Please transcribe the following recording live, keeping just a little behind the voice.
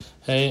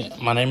Hey,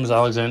 my name is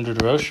Alexander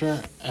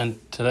DeRocher, and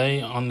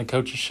today on the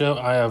Coaches Show,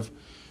 I have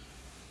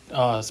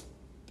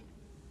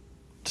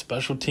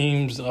special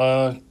teams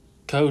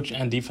coach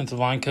and defensive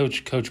line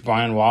coach, Coach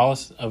Brian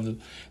Wallace of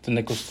the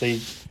Nicholls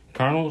State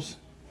Colonels.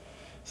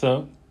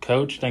 So,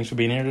 Coach, thanks for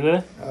being here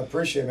today. I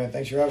appreciate it, man.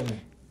 Thanks for having me.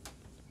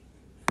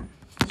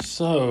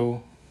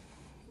 So,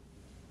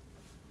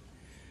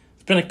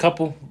 it's been a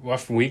couple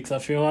rough weeks, I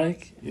feel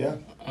like. Yeah.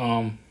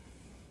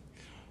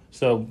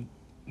 So,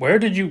 where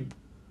did you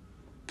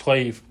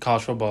play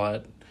college football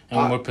at,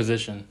 and what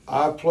position?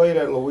 I played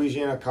at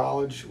Louisiana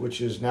College,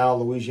 which is now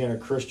Louisiana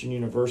Christian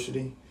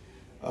University,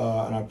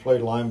 and I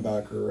played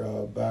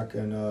linebacker back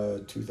in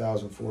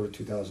 2004 to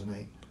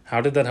 2008. How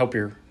did that help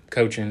your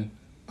coaching?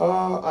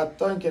 I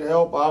think it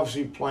helped,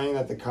 obviously, playing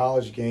at the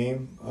college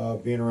game,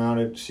 being around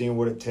it, seeing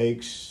what it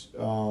takes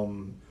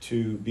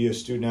to be a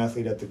student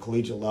athlete at the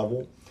collegiate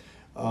level.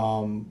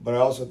 But I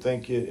also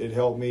think it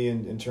helped me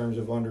in terms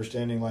of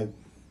understanding,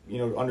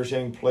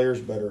 understanding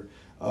players better.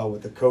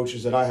 With the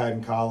coaches that I had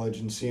in college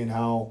and seeing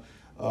how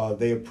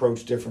they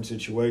approach different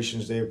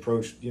situations. They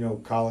approach,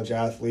 college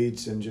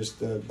athletes and just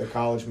the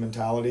college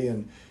mentality,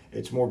 and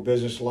it's more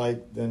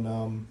business-like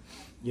than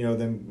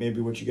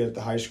maybe what you get at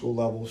the high school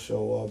level.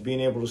 So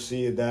being able to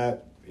see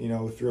that,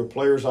 through a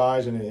player's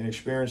eyes and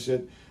experience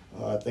it,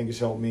 I think has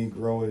helped me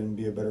grow it and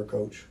be a better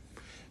coach.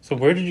 So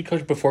where did you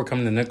coach before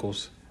coming to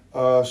Nicholls?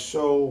 I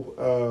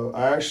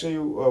actually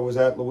was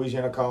at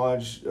Louisiana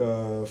College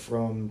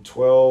from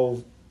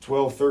 12,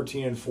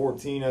 13, and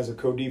 14 as a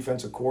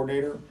co-defensive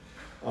coordinator.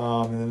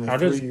 And then How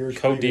does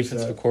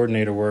co-defensive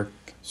coordinator work?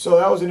 So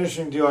that was an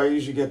interesting deal. I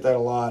usually get that a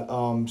lot.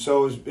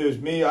 So it was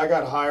me. I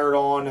got hired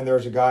on, and there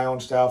was a guy on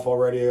staff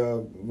already,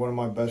 one of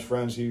my best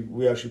friends.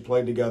 We actually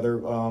played together,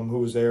 who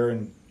was there,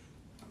 and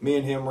me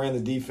and him ran the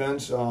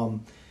defense.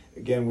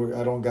 Again,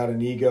 I don't got an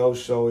ego,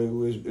 so it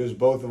was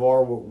both of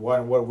our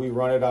what we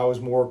run it. I was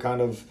more kind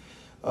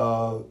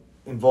of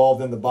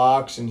involved in the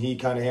box, and he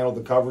kind of handled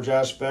the coverage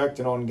aspect.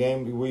 And on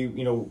game, we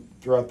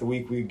throughout the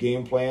week we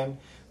game plan,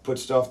 put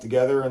stuff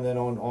together, and then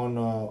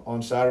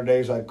on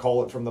Saturdays I'd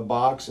call it from the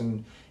box.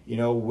 And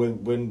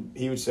when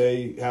he would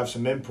say have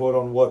some input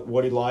on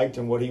what he liked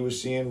and what he was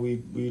seeing,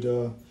 we'd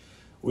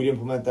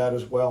implement that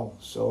as well.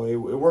 So it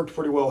worked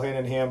pretty well hand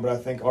in hand. But I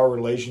think our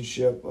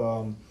relationship,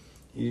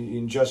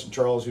 in Justin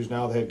Charles, who's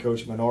now the head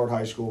coach at Menard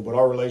High School, but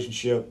our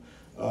relationship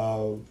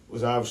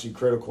was obviously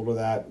critical to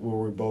that,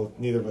 where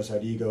neither of us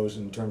had egos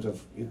in terms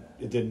of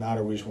it didn't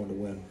matter, we just wanted to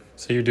win.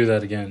 So you'd do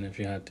that again if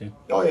you had to?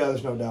 Oh, yeah,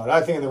 there's no doubt.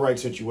 I think in the right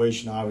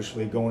situation,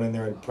 obviously, going in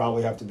there, it'd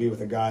probably have to be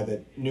with a guy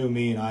that knew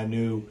me and I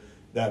knew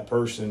that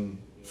person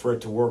for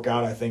it to work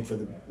out, I think, for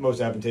the most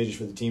advantageous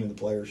for the team and the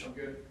players.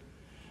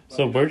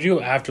 So where'd you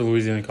go after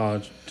Louisiana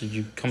College? Did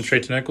you come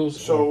straight to Nicholls?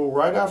 So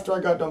right after I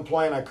got done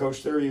playing, I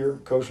coached there a year,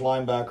 coached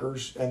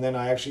linebackers, and then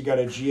I actually got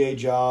a GA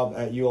job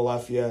at UL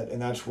Lafayette,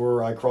 and that's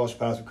where I crossed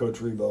paths with Coach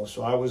Rebo.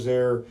 So I was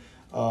there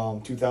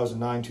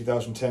 2009,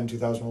 2010,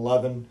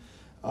 2011,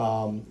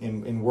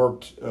 and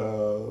worked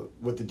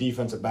with the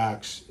defensive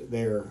backs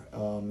there.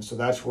 So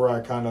that's where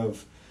I kind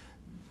of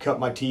cut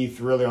my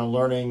teeth really on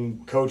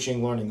learning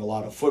coaching, learning a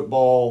lot of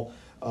football,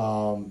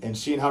 and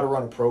seeing how to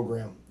run a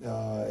program.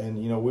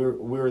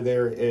 We were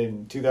there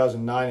in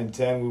 2009 and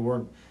 10. We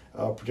weren't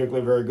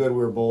particularly very good. We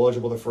were bowl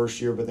eligible the first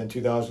year, but then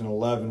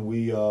 2011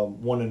 we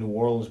won the New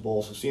Orleans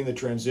Bowl. So seeing the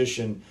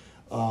transition,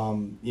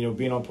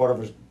 being on part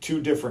of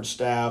two different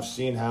staffs,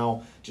 seeing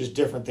how just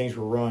different things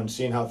were run,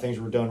 seeing how things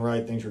were done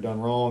right, things were done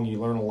wrong, you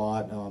learn a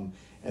lot.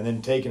 And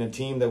then taking a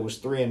team that was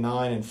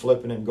 3-9 and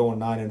flipping it and going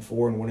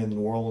 9-4 and winning the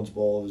New Orleans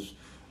Bowl was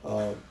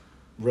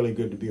really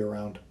good to be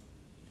around.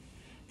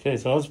 Okay,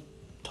 so let's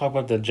talk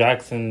about the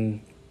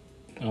Jackson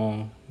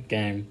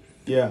game.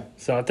 Yeah.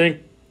 So I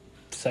think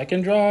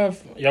second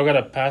drive, y'all got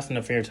a pass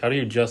interference. How do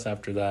you adjust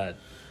after that?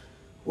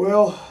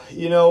 Well,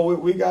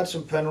 we got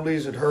some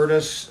penalties that hurt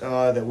us,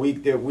 that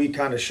we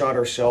kind of shot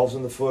ourselves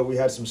in the foot. We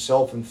had some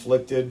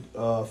self-inflicted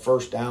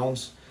first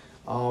downs.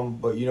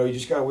 But, we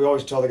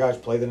always tell the guys,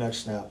 play the next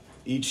snap.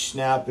 Each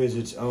snap is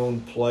its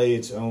own play,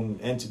 its own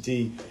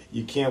entity.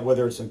 You can't,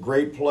 whether it's a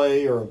great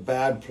play or a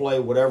bad play,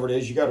 whatever it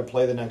is, you got to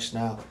play the next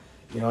snap.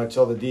 I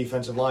tell the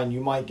defensive line,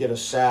 you might get a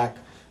sack,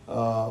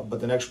 but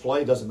the next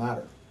play doesn't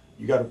matter.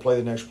 You got to play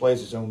the next play.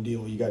 It's its own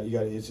deal. You got.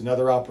 It's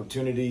another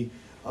opportunity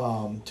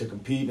to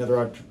compete, another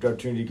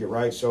opportunity to get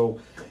right. So,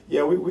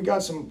 yeah, we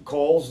got some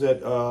calls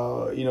that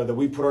that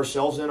we put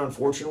ourselves in,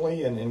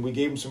 unfortunately, and we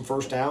gave them some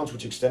first downs,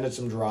 which extended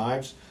some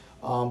drives.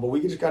 But we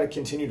just got to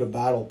continue to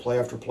battle, play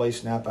after play,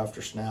 snap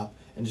after snap,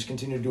 and just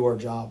continue to do our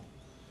job.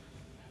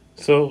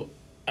 So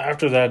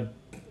after that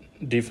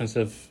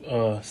defensive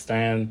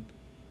stand,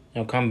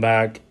 come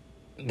back,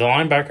 the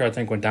linebacker, I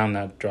think, went down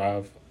that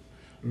drive.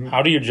 Mm-hmm.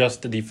 How do you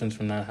adjust the defense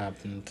when that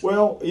happens?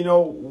 Well,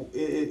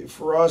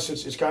 for us,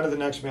 it's kind of the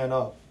next man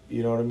up.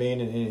 You know what I mean?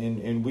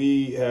 And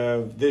we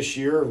have this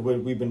year,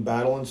 we've been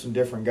battling some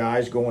different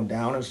guys going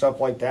down and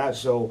stuff like that.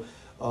 So,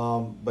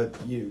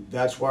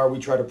 that's why we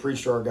try to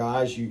preach to our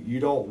guys. You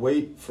don't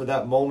wait for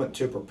that moment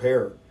to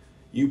prepare.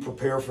 you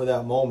prepare for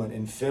that moment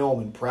in film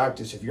and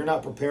practice. If you're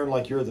not preparing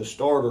like you're the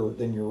starter,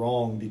 then you're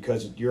wrong,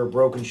 because you're a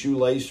broken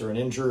shoelace or an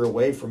injury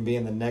away from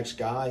being the next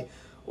guy,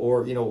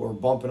 or or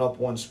bumping up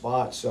one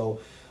spot. So,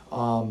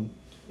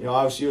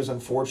 obviously it was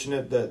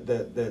unfortunate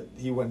that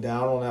he went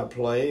down on that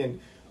play, and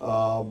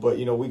but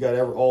we got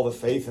all the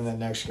faith in that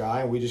next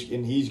guy,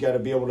 and he's got to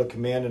be able to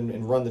command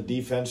and run the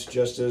defense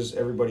just as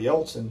everybody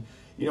else. And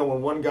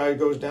when one guy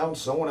goes down,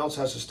 someone else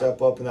has to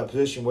step up in that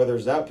position, whether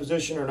it's that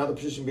position or another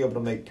position, to be able to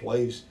make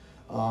plays.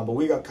 But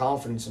we got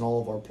confidence in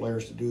all of our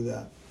players to do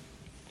that.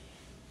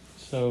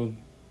 So,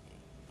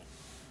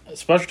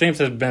 special teams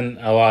has been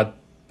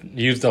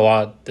used a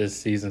lot this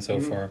season so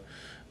far.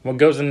 What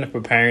goes into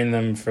preparing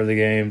them for the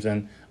games?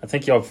 And I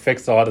think y'all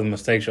fixed a lot of the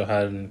mistakes y'all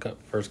had in the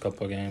first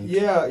couple of games.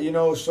 Yeah,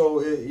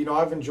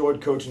 I've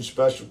enjoyed coaching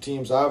special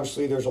teams.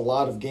 Obviously, there's a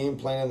lot of game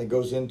planning that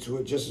goes into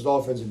it, just as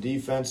offense and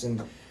defense.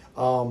 And,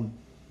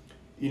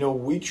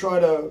 we try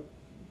to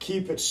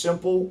keep it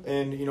simple.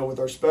 And, with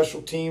our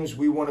special teams,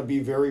 we want to be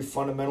very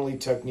fundamentally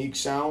technique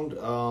sound.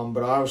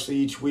 But obviously,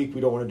 each week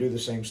we don't want to do the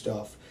same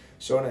stuff.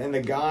 So, and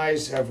the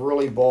guys have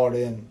really bought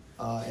in,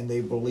 and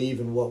they believe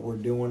in what we're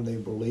doing. They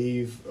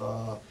believe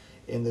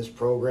in this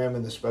program,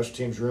 in the special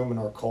teams room, and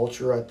our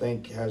culture, I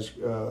think, has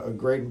a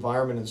great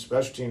environment in the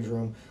special teams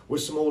room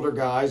with some older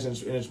guys,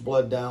 and it's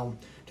bled down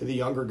to the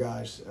younger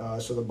guys.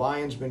 So the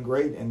buy-in's been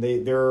great, and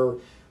they're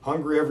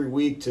hungry every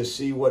week to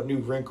see what new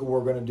wrinkle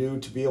we're going to do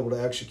to be able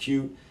to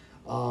execute.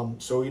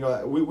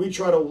 So, we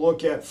try to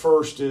look at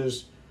first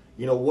is,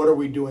 what are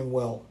we doing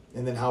well?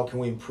 And then how can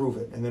we improve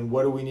it? And then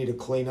what do we need to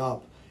clean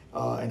up?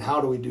 And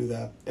how do we do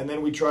that? And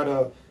then we try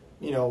to,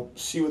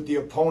 see what the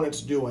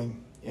opponent's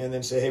doing, and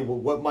then say, hey, well,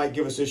 what might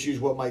give us issues?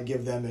 What might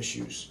give them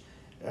issues?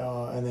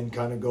 And then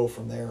kind of go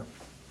from there.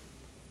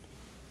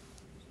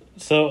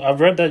 So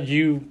I've read that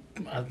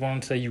I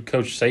want to say you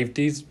coached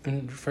safeties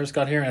when you first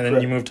got here, and then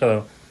Correct. you moved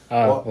to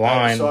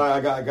line. So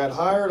I got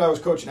hired. I was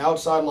coaching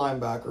outside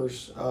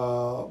linebackers.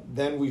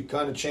 Then we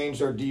kind of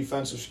changed our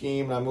defensive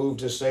scheme, and I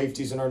moved to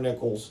safeties in our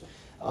Nicholls.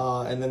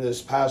 And then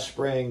this past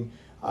spring,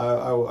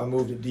 I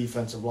moved to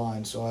defensive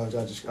line. So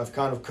I've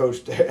kind of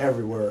coached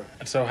everywhere.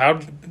 So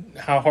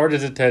how hard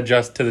is it to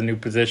adjust to the new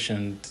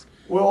positions?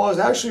 Well, I was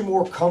actually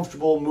more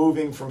comfortable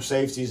moving from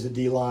safeties to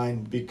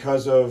D-line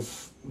because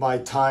of my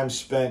time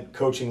spent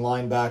coaching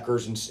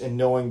linebackers and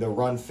knowing the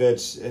run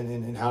fits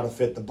and how to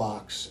fit the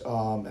box.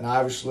 And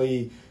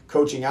obviously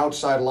coaching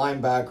outside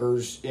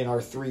linebackers in our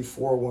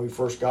 3-4 when we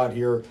first got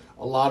here,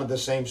 a lot of the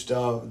same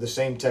stuff, the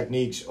same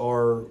techniques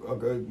are,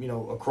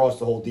 across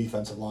the whole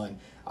defensive line.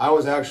 I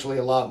was actually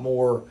a lot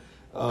more,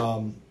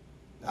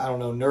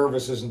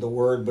 nervous isn't the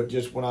word, but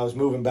just when I was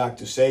moving back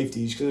to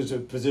safeties, because it's a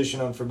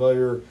position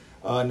unfamiliar.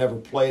 Never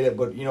played it,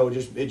 but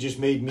it just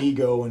made me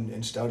go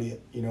and study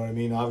it. You know what I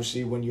mean?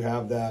 Obviously, when you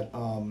have that,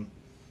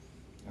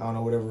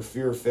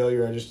 fear of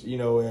failure,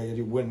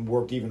 it wouldn't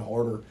work even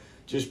harder.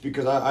 Just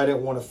because I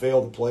didn't want to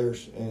fail the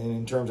players, and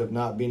in terms of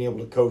not being able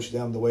to coach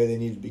them the way they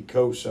need to be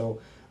coached.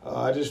 So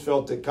I just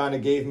felt it kind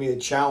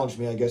of challenged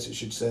me, I guess it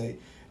should say,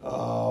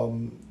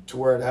 to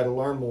where I had to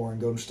learn more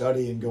and go and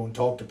study and go and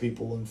talk to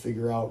people and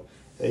figure out,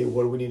 hey,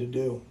 what do we need to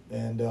do?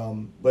 And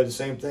but the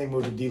same thing,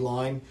 moved to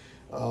D-line.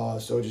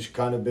 So just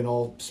kind of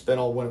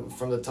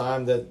from the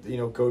time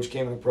that, Coach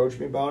came and approached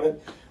me about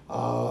it,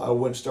 I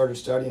went and started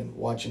studying,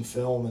 watching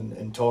film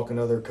and talking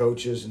to other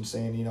coaches and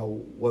saying,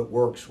 what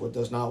works, what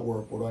does not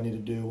work, what do I need to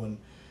do?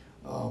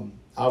 And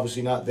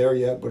obviously not there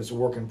yet, but it's a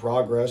work in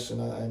progress.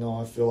 And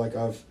I feel like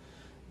I've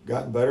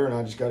gotten better, and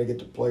I just got to get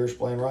the players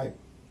playing right.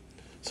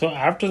 So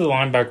after the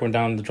linebacker went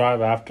down, the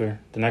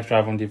next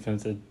drive on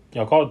defense,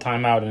 y'all called a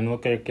timeout, and it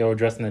looked like y'all were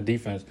addressing the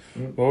defense.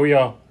 Mm-hmm. What were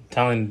y'all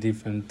telling the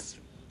defense?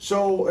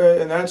 So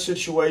in that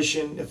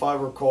situation, if I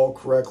recall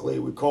correctly,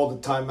 we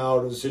called the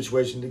timeout of the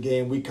situation of the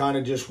game. We kind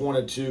of just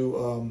wanted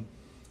to,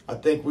 I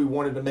think we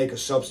wanted to make a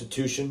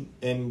substitution,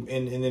 and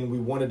then we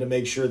wanted to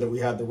make sure that we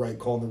had the right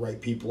call and the right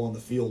people on the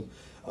field.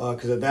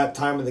 Because at that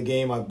time of the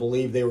game, I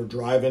believe they were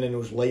driving, and it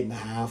was late in the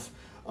half.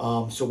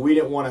 So we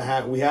didn't want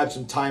to we had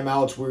some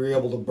timeouts we were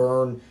able to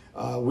burn.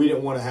 We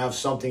didn't want to have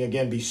something,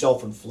 again, be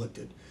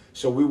self-inflicted.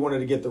 So we wanted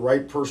to get the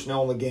right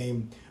personnel in the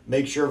game,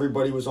 make sure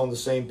everybody was on the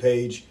same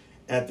page.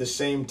 At the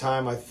same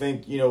time, I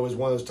think, it was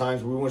one of those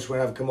times where we just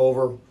want to have come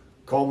over,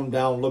 calm them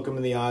down, look them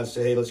in the eyes,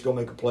 say, hey, let's go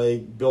make a play,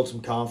 build some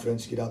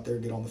confidence, get out there,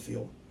 get on the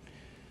field.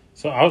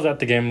 So I was at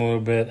the game a little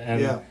bit,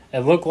 and It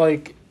looked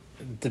like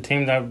the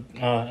team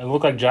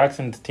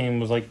Jackson's team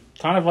was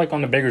kind of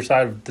on the bigger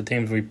side of the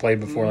teams we played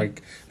before,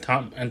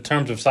 in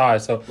terms of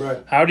size.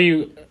 So How do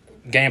you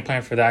game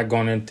plan for that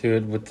going into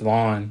it with the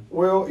line?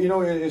 Well,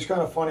 it's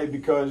kind of funny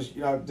because,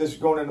 this is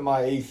going into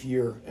my 8th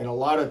year, and a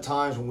lot of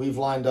times when we've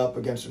lined up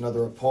against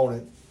another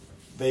opponent,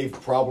 they've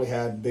probably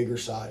had bigger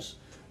size.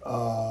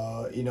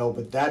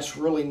 But that's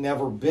really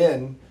never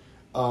been,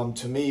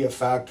 to me, a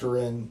factor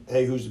in,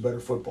 hey, who's the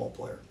better football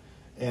player?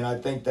 And I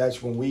think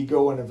that's when we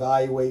go and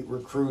evaluate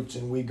recruits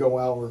and we go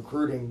out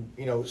recruiting,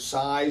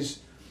 size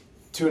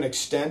to an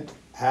extent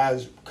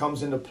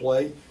comes into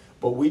play.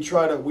 But we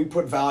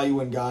put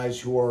value in guys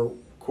who are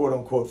quote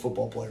unquote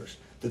football players.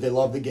 Do they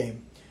love the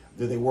game?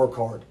 Do they work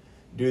hard?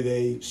 Do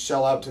they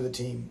sell out to the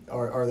team?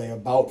 Are they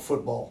about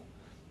football?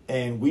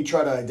 And we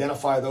try to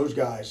identify those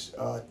guys,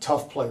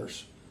 tough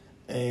players.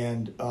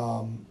 And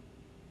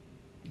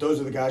those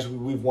are the guys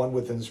we've won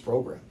with in this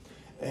program.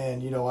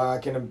 And, I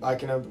can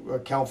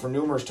account for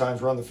numerous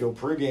times we're on the field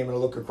pregame and I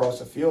look across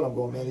the field and I'm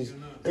going, man,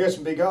 they got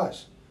some big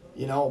guys.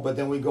 But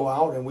then we go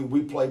out and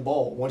we play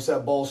ball. Once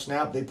that ball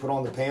snapped, they put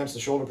on the pants, the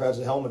shoulder pads,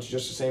 the helmets,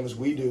 just the same as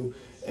we do.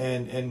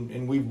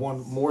 And we've won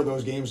more of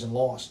those games than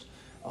lost.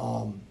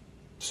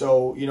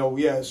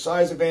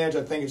 Size advantage,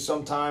 I think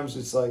sometimes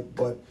it's like,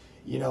 but,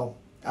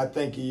 I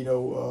think,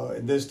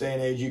 in this day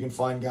and age, you can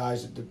find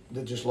guys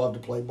that just love to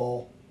play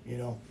ball,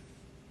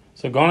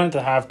 So going into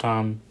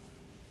halftime,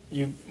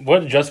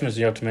 what adjustments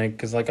do you have to make?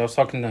 Because, I was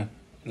talking to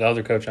the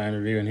other coach I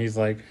interviewed, and he's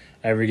like,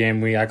 every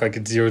game we act like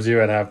it's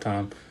 0-0 at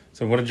halftime.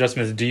 So what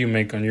adjustments do you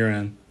make on your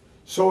end?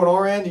 So on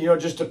our end, it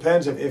just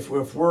depends if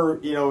we're,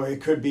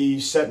 it could be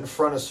set in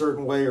front a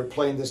certain way or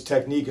playing this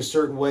technique a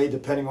certain way,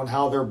 depending on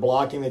how they're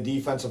blocking the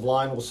defensive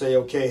line. We'll say,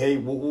 okay, hey,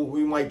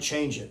 we might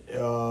change it.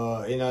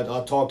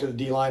 I'll talk to the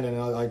D-line and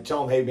I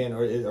tell them, hey, man,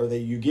 are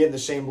you getting the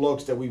same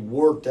looks that we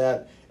worked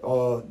at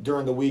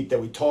during the week, that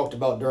we talked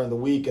about during the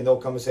week? And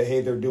they'll come and say,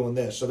 hey, they're doing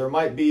this. So there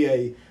might be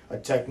a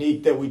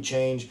technique that we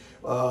change.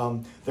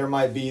 There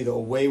might be the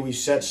way we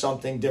set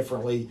something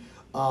differently.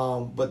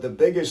 But the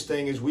biggest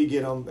thing is we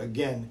get them,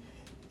 again,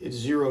 it's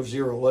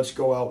 0-0. Let's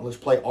go out and let's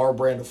play our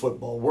brand of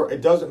football.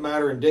 It doesn't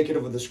matter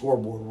indicative of the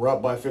scoreboard. We're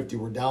up by 50.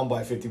 We're down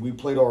by 50. We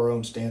played our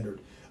own standard.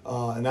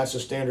 And that's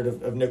the standard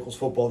of Nicholls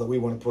football that we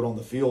want to put on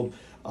the field,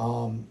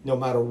 no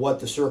matter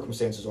what the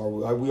circumstances are.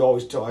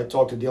 I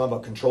talk to Dylan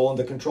about controlling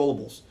the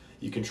controllables.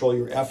 You control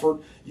your effort.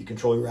 You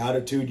control your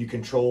attitude. You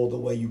control the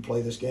way you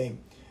play this game.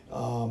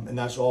 And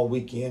that's all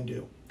we can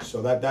do.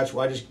 So that's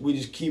why we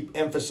just keep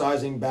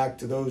emphasizing back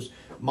to those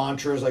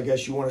mantras, I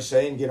guess you want to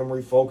say, and get them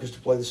refocused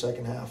to play the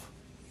second half.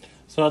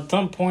 So at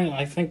some point,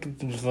 I think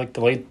it was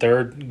the late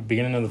third,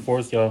 beginning of the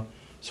fourth, y'all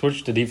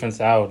switched the defense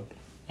out.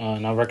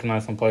 And I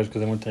recognize some players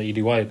because they went to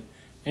E.D. White.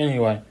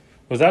 Anyway,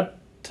 was that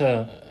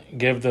to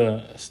give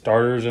the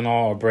starters and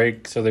all a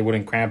break so they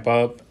wouldn't cramp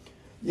up?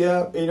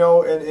 Yeah,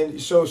 and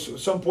so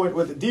some point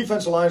with the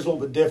defensive line is a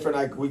little bit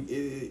different.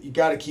 You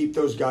got to keep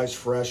those guys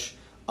fresh.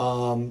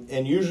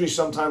 And usually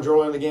sometimes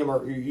early in the game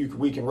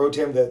we can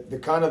rotate them. The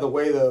kind of the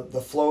way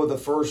the flow of the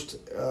first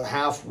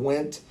half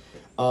went,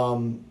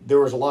 there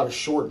was a lot of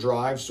short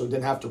drives, so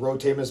didn't have to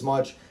rotate them as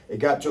much. It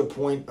got to a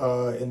point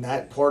in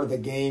that part of the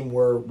game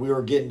where we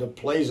were getting the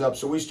plays up,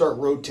 so we start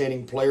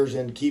rotating players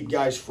in, keep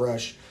guys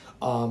fresh.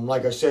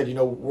 Like I said,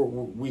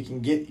 we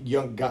can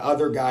get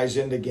other guys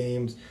into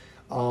games.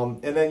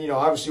 And then,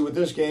 obviously with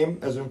this game,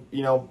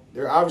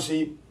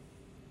 obviously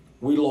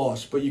we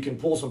lost, but you can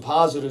pull some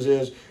positives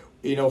is,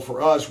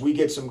 for us, we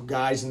get some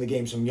guys in the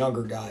game, some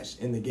younger guys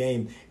in the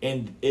game,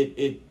 and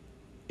it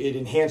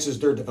enhances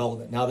their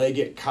development. Now they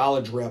get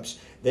college reps,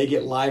 they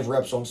get live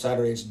reps on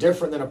Saturday. It's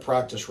different than a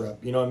practice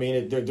rep. You know what I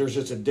mean? There's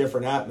just a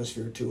different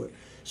atmosphere to it.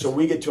 So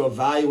we get to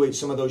evaluate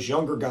some of those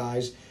younger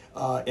guys,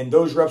 and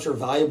those reps are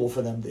valuable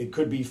for them. It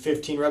could be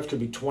 15 reps, could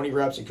be 20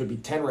 reps, it could be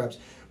 10 reps.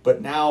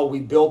 But now we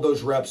build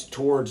those reps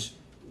towards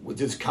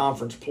this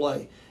conference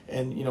play.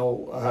 And,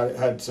 I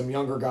had some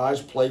younger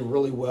guys play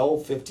really well,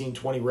 15,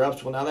 20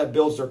 reps. Well, now that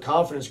builds their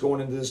confidence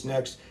going into this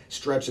next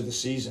stretch of the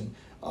season.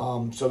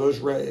 So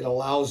it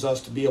allows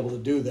us to be able to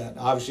do that.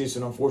 Obviously, it's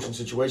an unfortunate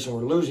situation.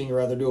 We're losing. You'd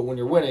rather do it when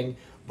you're winning.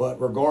 But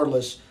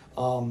regardless,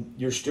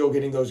 you're still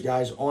getting those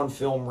guys on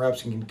film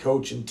reps and can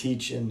coach and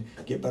teach and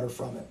get better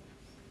from it.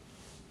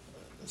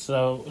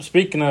 So,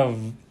 speaking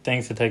of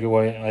things to take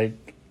away,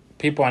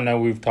 people I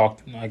know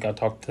I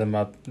talked to them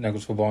about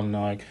Nicholls football and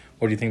they're like,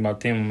 what do you think about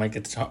the team? I'm like,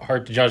 it's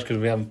hard to judge because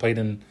we haven't played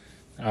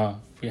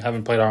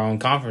our own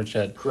conference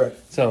yet.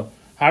 Correct. So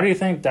how do you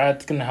think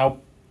that's going to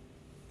help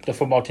the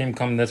football team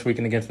come this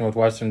weekend against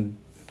Northwestern,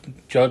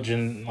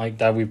 judging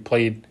that we've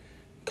played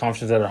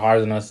conferences that are higher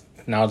than us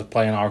now to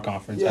play in our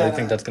conference? Yeah, how do you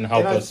think that's going to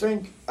help us?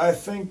 I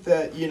think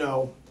that,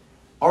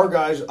 our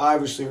guys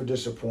obviously are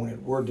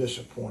disappointed. We're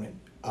disappointed.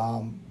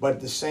 But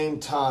at the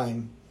same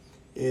time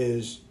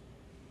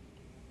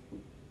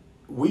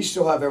we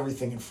still have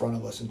everything in front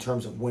of us in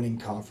terms of winning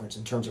conference,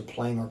 in terms of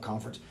playing our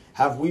conference.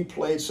 Have we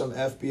played some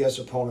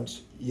FBS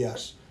opponents?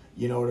 Yes.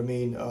 You know what I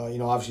mean?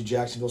 Obviously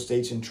Jacksonville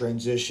State's in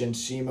transition,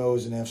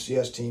 SEMO's an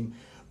FCS team,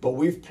 but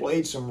we've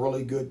played some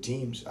really good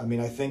teams. I mean,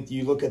 I think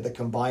you look at the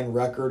combined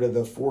record of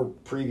the 4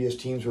 previous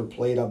teams who were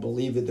played, I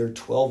believe that they're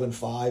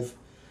 12-5.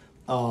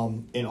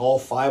 And all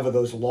 5 of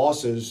those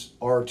losses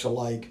are to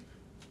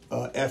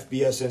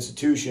FBS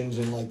institutions,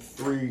 and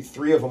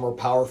three of them are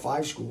Power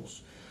 5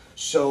 schools.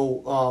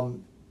 So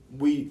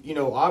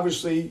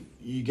obviously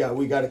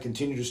we got to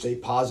continue to stay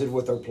positive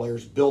with our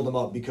players, build them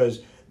up, because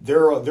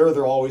they're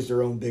always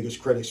their own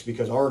biggest critics,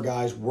 because our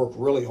guys work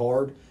really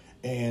hard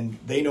and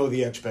they know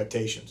the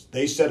expectations.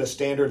 They set a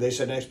standard, they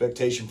set an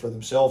expectation for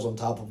themselves on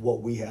top of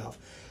what we have.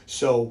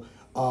 So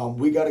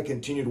we got to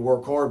continue to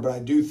work hard, but I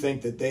do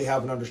think that they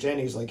have an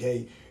understanding. It's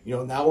hey,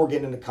 now we're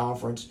getting into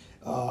conference.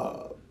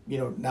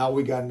 now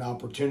we got an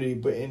opportunity,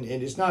 and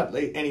it's not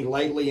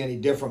any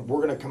different.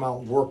 We're going to come out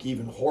and work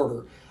even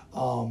harder.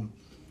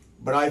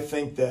 But I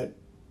think that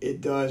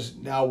it does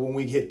now when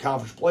we hit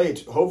conference play.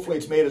 Hopefully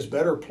it's made us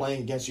better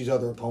playing against these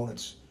other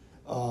opponents,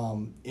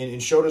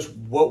 and showed us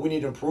what we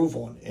need to improve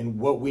on and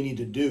what we need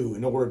to do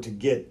in order to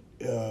get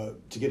a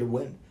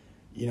win.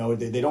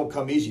 They don't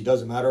come easy. It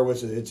doesn't matter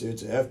if it's an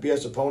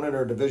FBS opponent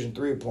or a Division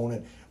III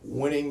opponent.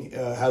 Winning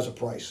has a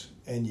price,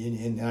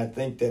 and I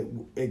think that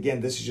again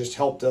this has just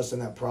helped us in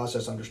that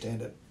process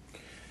understand it.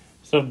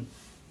 So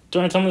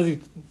during some of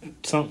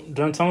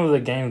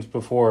the games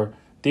before,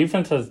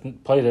 defense has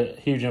played a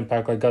huge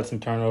impact, like got some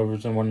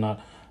turnovers and whatnot.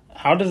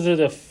 How does it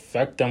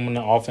affect them when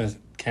the offense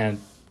can't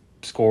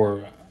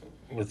score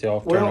with the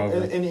turnover? Well,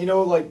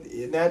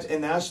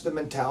 and that's the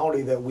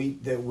mentality that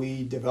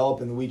we develop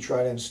and we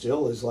try to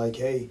instill is like,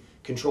 hey,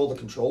 control the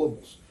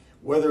controllables.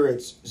 Whether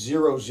it's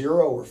 0-0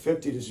 or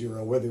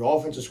 50-0, whether the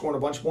offense is scoring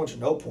a bunch of points or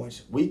no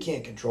points, we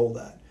can't control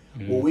that.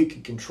 Mm-hmm. What we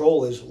can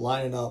control is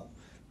lining up,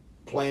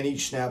 playing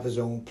each snap of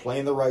zone,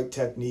 playing the right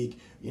technique,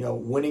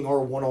 winning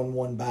our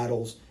one-on-one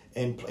battles,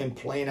 and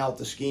playing out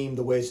the scheme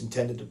the way it's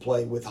intended to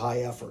play with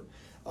high effort.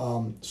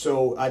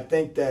 So I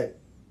think that,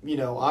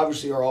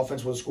 obviously our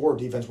offense will score,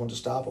 defense wants to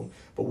stop them,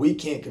 but we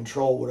can't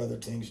control what other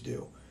teams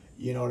do.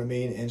 You know what I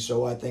mean? And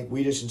so I think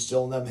we just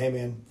instill in them, hey,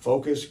 man,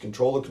 focus,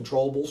 control the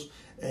controllables,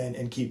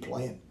 and keep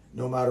playing.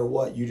 No matter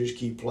what, you just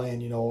keep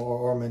playing.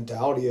 Our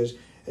mentality is,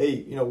 hey,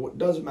 it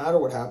doesn't matter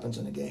what happens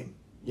in the game.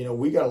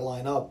 We got to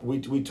line up.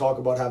 We talk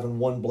about having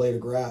one blade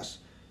of grass,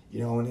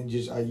 and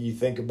it you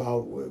think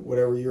about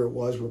whatever year it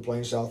was, we were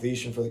playing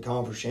Southeastern for the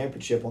conference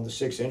championship on the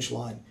 6-inch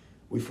line.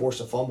 We forced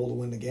a fumble to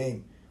win the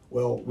game.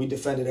 Well, we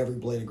defended every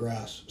blade of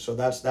grass. So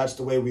that's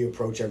the way we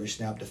approach every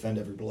snap, defend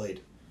every blade.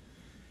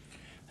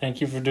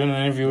 Thank you for doing an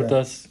interview with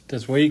us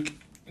this week.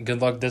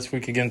 Good luck this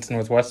week against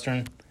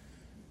Northwestern.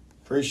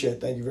 Appreciate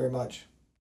it. Thank you very much.